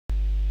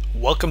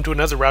Welcome to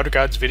another Router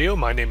Guides video.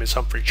 My name is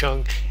Humphrey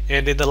Chung,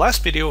 and in the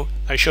last video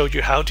I showed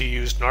you how to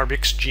use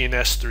Narbik's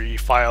GNS3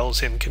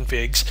 files and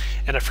configs,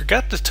 and I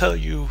forgot to tell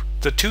you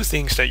the two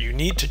things that you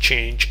need to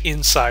change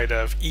inside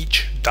of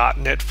each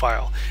 .NET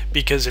file,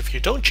 because if you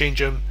don't change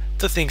them,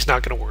 the thing's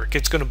not going to work.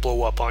 It's going to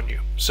blow up on you.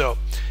 So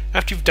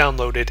after you've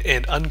downloaded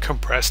and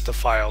uncompressed the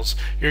files,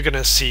 you're going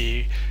to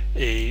see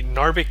a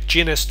Narbik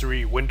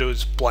GNS3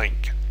 Windows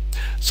blank.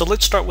 So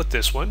let's start with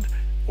this one.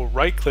 We'll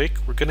right click,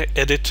 we're going to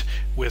edit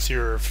with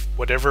your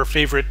whatever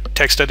favorite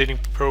text editing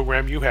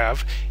program you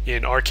have.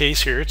 In our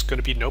case here it's going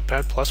to be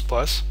Notepad++.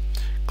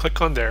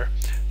 Click on there.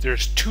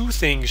 There's two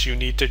things you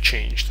need to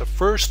change. The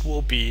first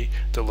will be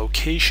the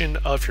location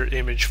of your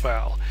image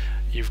file.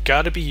 You've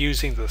got to be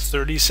using the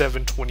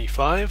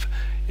 3725,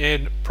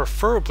 and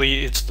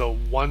preferably it's the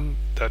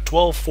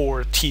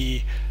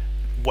 124T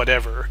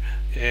whatever,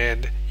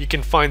 and you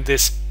can find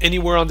this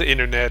anywhere on the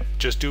internet.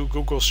 Just do a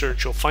Google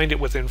search, you'll find it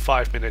within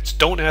 5 minutes.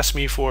 Don't ask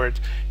me for it,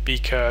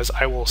 because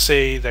I will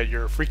say that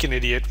you're a freaking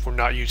idiot for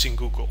not using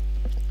Google.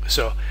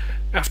 So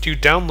after you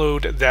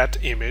download that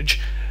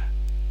image,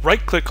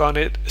 right click on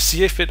it,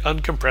 see if it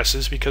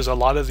uncompresses, because a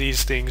lot of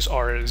these things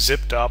are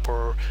zipped up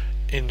or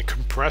in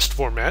compressed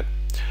format.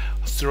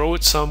 Throw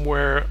it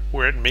somewhere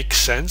where it makes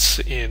sense.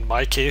 In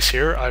my case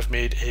here, I've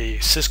made a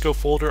Cisco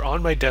folder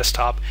on my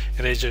desktop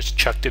and I just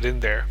chucked it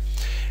in there.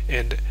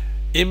 And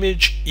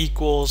image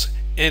equals,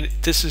 and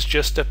this is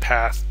just a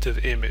path to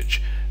the image.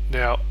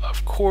 Now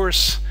of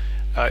course,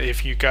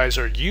 if you guys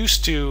are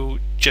used to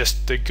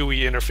just the GUI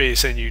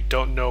interface and you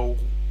don't know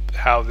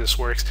how this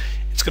works,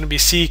 it's going to be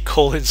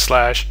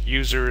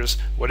C:/users,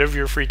 whatever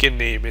your freaking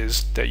name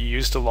is that you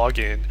use to log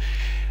in,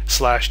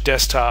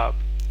 /desktop.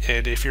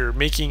 And if you're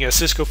making a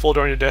Cisco folder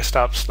on your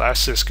desktop,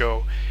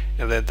 /Cisco,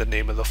 and then the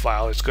name of the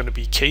file, it's going to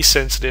be case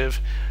sensitive.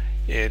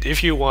 And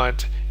if you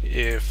want,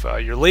 if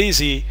you're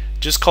lazy,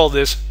 just call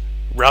this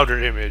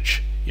router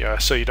image,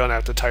 so you don't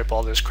have to type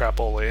all this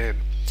crapola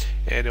in,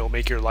 and it'll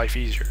make your life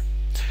easier.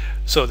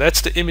 So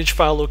that's the image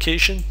file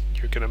location.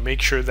 You're going to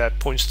make sure that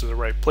points to the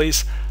right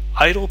place.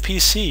 Idle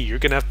PC, you're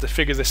going to have to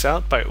figure this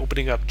out by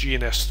opening up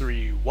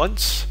GNS3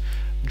 once,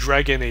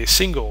 drag in a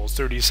single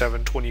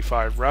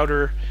 3725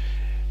 router,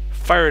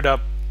 fire it up,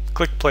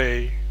 click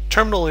play,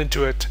 terminal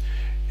into it,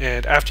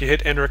 and after you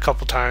hit enter a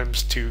couple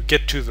times to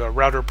get to the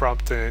router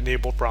prompt, the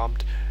enable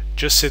prompt,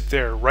 just sit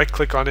there, right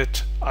click on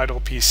it, idle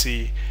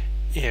PC,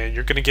 and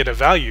you're going to get a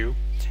value,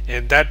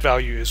 and that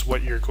value is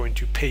what you're going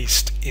to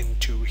paste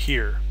into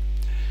here.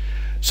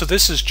 So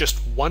this is just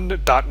one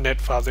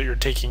 .NET file that you're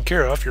taking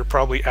care of. You're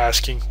probably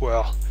asking,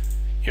 well,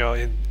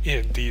 in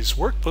these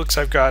workbooks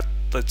I've got,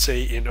 let's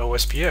say in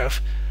OSPF,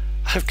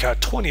 I've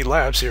got 20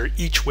 labs here,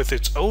 each with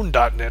its own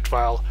 .NET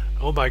file.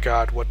 Oh my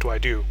god, what do I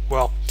do?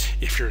 Well,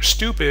 if you're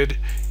stupid,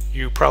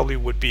 you probably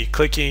would be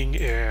clicking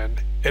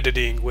and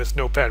editing with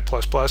Notepad++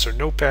 or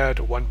Notepad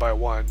one by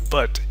one.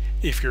 But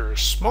if you're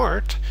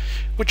smart,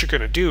 what you're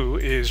going to do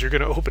is you're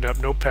going to open up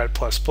Notepad++.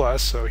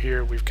 So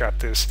here we've got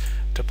this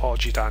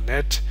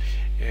topology.net,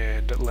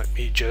 and let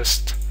me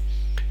just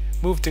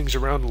move things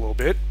around a little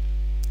bit.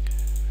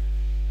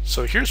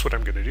 So here's what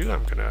I'm going to do.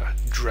 I'm going to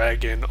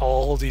drag in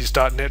all these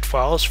 .NET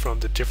files from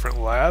the different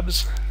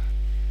labs,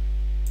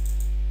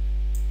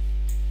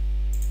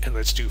 and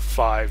let's do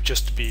 5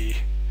 just to be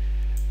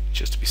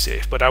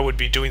safe. But I would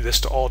be doing this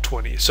to all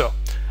 20. So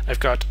I've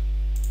got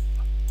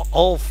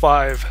all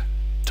 5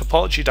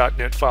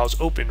 topology.net files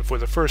open for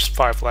the first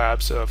 5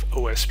 labs of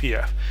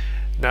OSPF.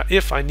 Now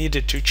if I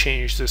needed to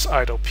change this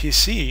idle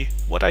PC,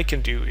 what I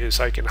can do is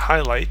I can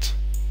highlight,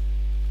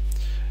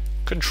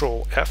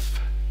 Control F,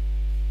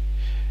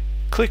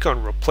 click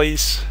on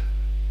replace.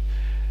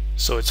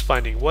 So it's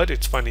finding what?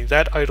 It's finding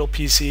that idle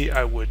PC.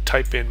 I would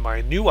type in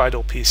my new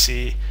idle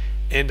PC,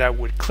 and I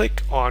would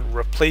click on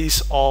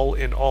replace all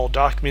in all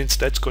documents.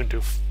 That's going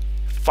to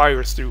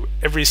fire through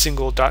every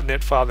single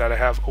 .NET file that I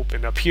have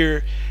open up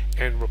here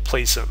and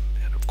replace them.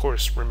 And of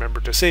course,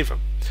 remember to save them.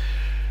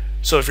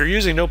 So if you're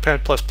using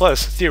Notepad++,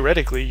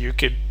 theoretically you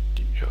could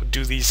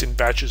do these in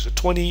batches of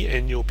 20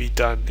 and you'll be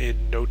done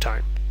in no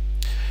time.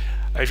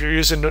 If you're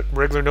using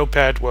regular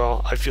Notepad,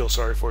 well, I feel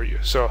sorry for you.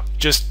 So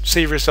just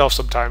save yourself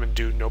some time and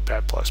do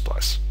Notepad++.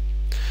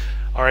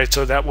 Alright,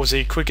 so that was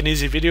a quick and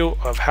easy video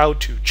of how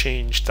to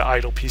change the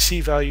idle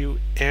PC value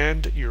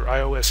and your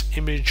iOS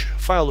image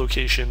file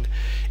location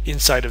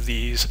inside of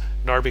these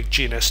Narbik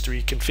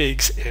GNS3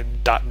 configs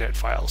and .NET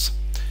files.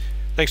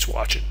 Thanks for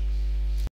watching.